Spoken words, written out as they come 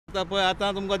आतां पळय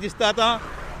आतां तुमकां दिसता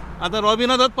आतां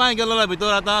रॉबिनाचोच पांय गेलोलो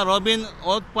भितर. आतां रॉबिन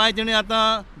हो पांय तेणी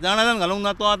आतां जाणाऱ्यान घालूंक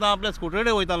ना. तो आतां आपल्या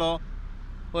स्कुटरेडे वयतालो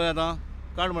पळय. आतां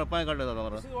काड म्हळ्यार पांय काडले जाता.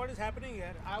 This is what is happening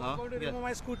here. I was going to remove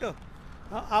my scooter.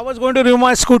 I was going to remove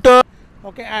my scooter.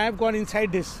 Okay, I have gone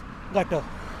inside this gutter.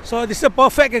 So this is a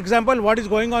perfect example what is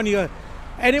going on here.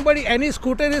 Anybody, any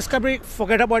scooter is coming,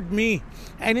 forget about me.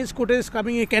 Any scooter is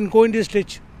coming, he can go in this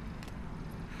ditch.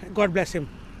 God bless him.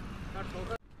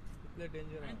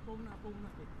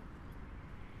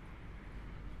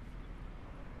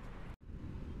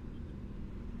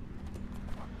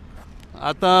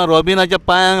 आतां रॉबिनाच्या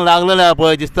पांयांक लागलेलें आहा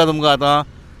पळय दिसता तुमकां. आतां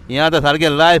हें आतां सारकें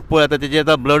लायफ पळय. आतां तेजें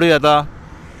आतां ब्लडूय येता.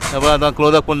 पळय आतां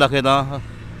क्लोजअप करून दाखयता.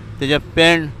 तेजें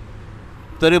पॅण्ट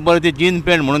तरी बरें ती जीन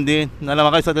पॅण्ट म्हणून ती, नाल्यार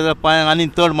म्हाका दिसता तेच्या पांयांक आनी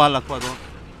चड मार लागपाचो.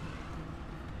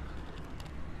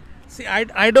 See,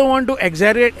 I don't want to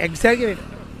exaggerate.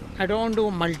 I don't want to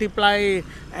multiply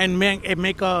and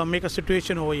make a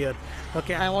situation over here.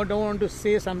 Okay, don't want to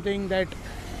say something that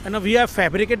we have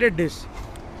fabricated this.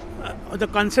 The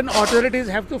concerned authorities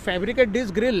have to fabricate this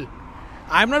grill.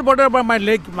 I'm not bothered about my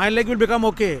leg. My leg will become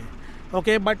okay.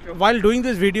 Okay, but while doing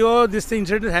this video, this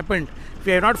incident happened.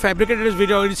 We have not fabricated this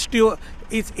video.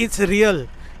 It's real.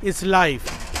 It's live.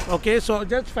 Okay, so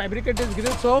just fabricate this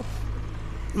grill so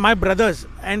my brothers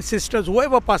and sisters,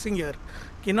 whoever passing here,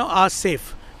 are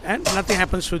safe and nothing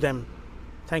happens to them.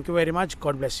 Thank you very much.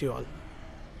 God bless you all.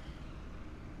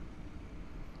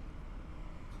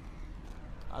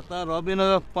 आतां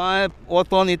रॉबिनाचो पांय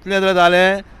वचोन इतलें जर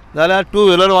जालें जाल्यार to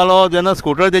व्हिलरवालो जेन्ना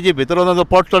scooter तेजी भितर वचोन जो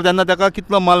पडटलो तेन्ना ताका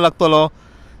कितलो माल लागतलो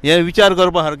हें विचार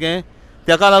करपा सारकें.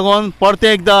 ताका लागून परतें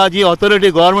एकदां जी ऑथॉरिटी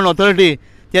गव्हर्मेंट ऑथॉरिटी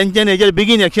तेंच्यांनी हेजेर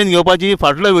बेगीन एक्शन घेवपाची.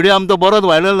 फाटलो व्हिडियो आमचो बरोच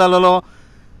व्हायरल जालोलो.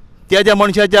 त्या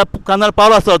मनशाच्या कानार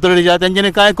पावलो आसता ऑथॉरिटीच्या,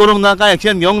 तेंच्यांनी कांय करूंक ना, कांय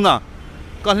एक्शन घेवंक ना.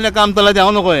 कसलें काम चल्लां तें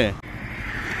हांव नको हें.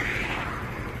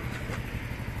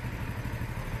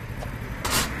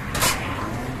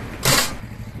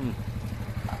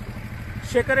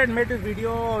 Shekhar had made this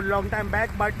video a long time back,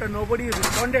 but nobody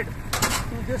responded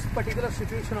to this particular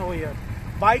situation over here.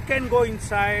 Bike can go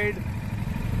inside.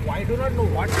 I do not know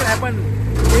what can happen.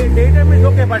 Daytime is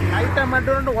okay, but night time I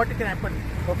don't know what can happen.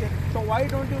 Okay, so why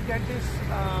don't you get this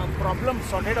problem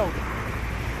sorted out?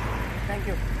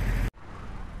 Thank you.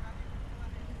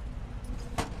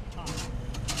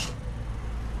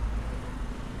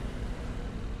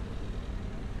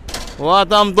 हो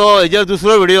आतां आमचो हेजेर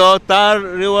दुसरो video. तार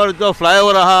river जो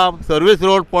flyover आहा service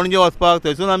road पणजे वचपाक,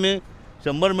 थंयसून आमी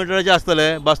 100 मिटराचे आसतले.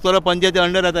 बास्तोरा पंचायती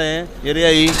अंडर येता हें एरिया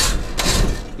ही.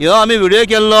 ह्यो आमी व्हिडियो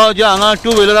केल्लो जे हांगा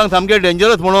टू व्हिलरांक सामकें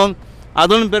डेंजरस म्हणून.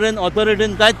 आजून पर्यंत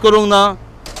ऑथॉरिटीन कांयच करूंक ना.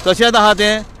 तशेंच आहा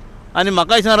तें. आनी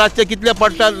म्हाका दिसता रातचे कितले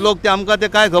पडटात लोक ते आमकां ते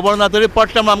कांय खबर ना, तरी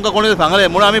पडटा म्हणून आमकां कोणी सांगलें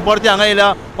म्हणून आमी परते हांगा येयल्या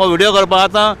हो व्हिडियो करपाक.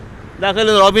 आतां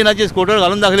दाखयलें रॉबिनाची स्कुटर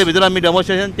घालून दाखयली भितर आमी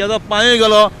डेमॉन्स्ट्रेशन. तेजो पांयूय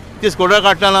गेलो ती स्कुटर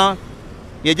काडटना.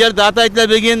 हेजेर जाता इतले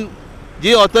बेगीन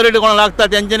जी ऑथॉरिटी कोणाक लागता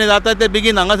तेंच्यांनी जाता ते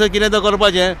बेगीन हांगासर कितें तर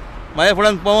करपाचें. म्हाज्या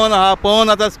फुड्यान पवन आहा. पवन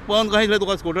आतां पवन कशें दिसलें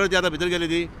तुका स्कुटर आतां भितर गेली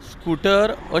ती?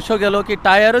 स्कुटर अशो गेलो की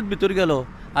टायरच भितर गेलो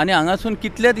आनी हांगासून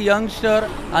कितलेच यंगस्टर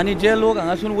आनी जे लोक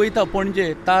हांगासून वयता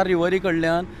पणजे तार रिव्हरी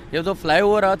कडल्यान हे जो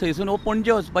फ्लायओवर आहा थंयसून हो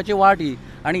पणजे वचपाची वाट ही.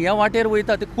 आनी ह्या वाटेर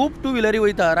वयता ते खूब टू व्हिलरी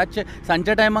वयता. रातचे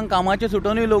सांजच्या टायमाक कामाचे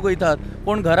सुटोनूय लोक वयतात,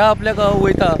 कोण घरा आपल्याक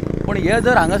वयता. पूण हे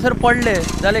जर हांगासर पडले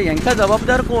जाल्यार हांकां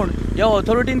जबाबदार कोण? ह्या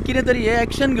ऑथॉरिटीन कितें तरी हे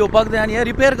एक्शन घेवपाक जाय आनी हे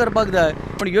रिपेर करपाक जाय.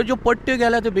 पण ह्यो ज्यो पट्ट्यो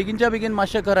गेल्या त्यो बेगीनच्या बेगीन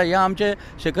मातशें करा. हे आमचे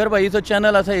शेखर भाईचो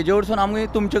चॅनल आसा हेजे वरसून आमी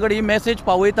तुमचे कडेन ही मॅसेज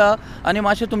पावयता आनी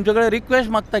मातशें तुमचे कडेन रिक्वेस्ट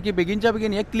मागता की बेगीनच्या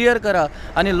बेगीन हे क्लियर करा.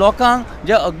 आनी लोकांक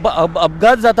जे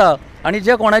अपघात जाता आनी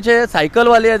जे कोणाचे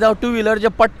सायकलवाले जावं टू व्हिलर जे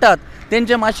पडटात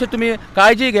तेंचे मातशें तुमी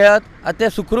काळजी घेयात. ते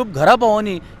सुखरूप घरा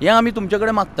पावोनी हें आमी तुमचे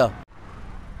कडेन मागता.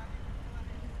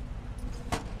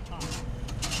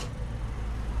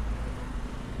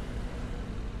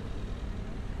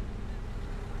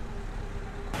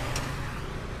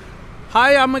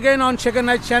 Hi, I'm again on Shekhar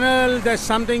Naik channel. There's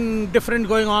something different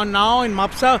going on now in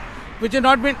Mapsa, which has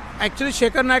not been. Actually,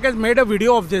 Shekhar Naik has made a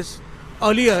video of this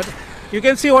earlier. You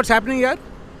can see what's happening here.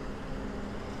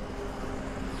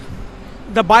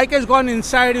 The bike has gone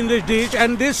inside in this ditch,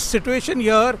 and this situation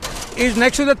here is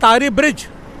next to the Tari Bridge.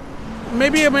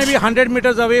 Maybe 100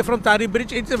 meters away from Tari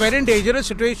Bridge. It's a very dangerous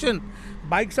situation.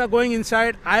 Bikes are going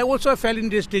inside. I also fell in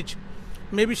this ditch.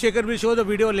 Maybe Shekhar will show the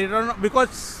video later on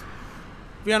because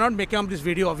we are not making up this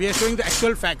video. We are showing the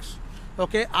actual facts.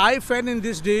 Okay, I fell in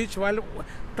this ditch while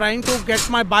trying to get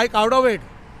my bike out of it.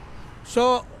 So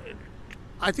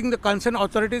I think the concerned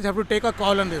authorities have to take a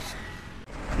call on this.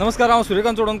 नमस्कार, हांव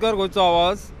सूर्यकांत चोडणकर, गोंयचो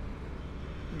आवाज.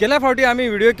 गेल्या फावटी आमी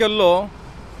video केल्लो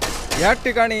ह्याच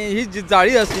ठिकाणी ही जी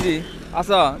जाळी आशिल्ली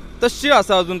आसा तशी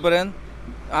आसा अजून पर्यंत.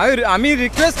 आम्ही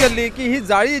रिक्वेस्ट केल्ली की ही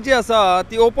जाळी जी आसा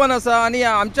ती ओपन आसा आनी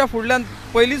आमच्या फुडल्यान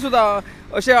पयलीं सुद्दां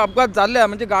अशे अपघात जाल्ले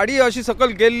म्हणजे गाडी अशी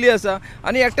सकयल गेल्ली आसा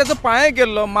आनी एकट्याचो पांय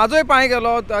गेल्लो, म्हाजोय पांय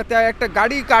गेलो त्या एकट्या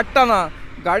गाडी काडटाना,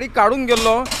 गाडी काडून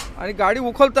गेल्लो आनी गाडी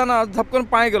उखलतना झपकन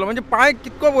पांय गेलो. म्हणजे पांय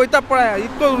कितको वयता पळय,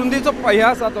 इतको रुंदीचो हे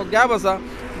आसा तो गॅप आसा,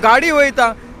 गाडी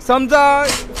वयता. समजा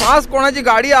फास्ट कोणाची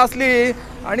गाडी असली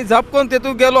आणि झपकन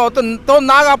तेतून गेलो तर तो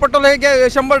नाग आपटलो हे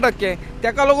 100%.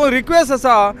 ताका लागून रिक्वेस्ट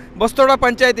आसा बस्तोडा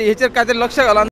पंचायती हेचेर काय तरी लक्ष घाला.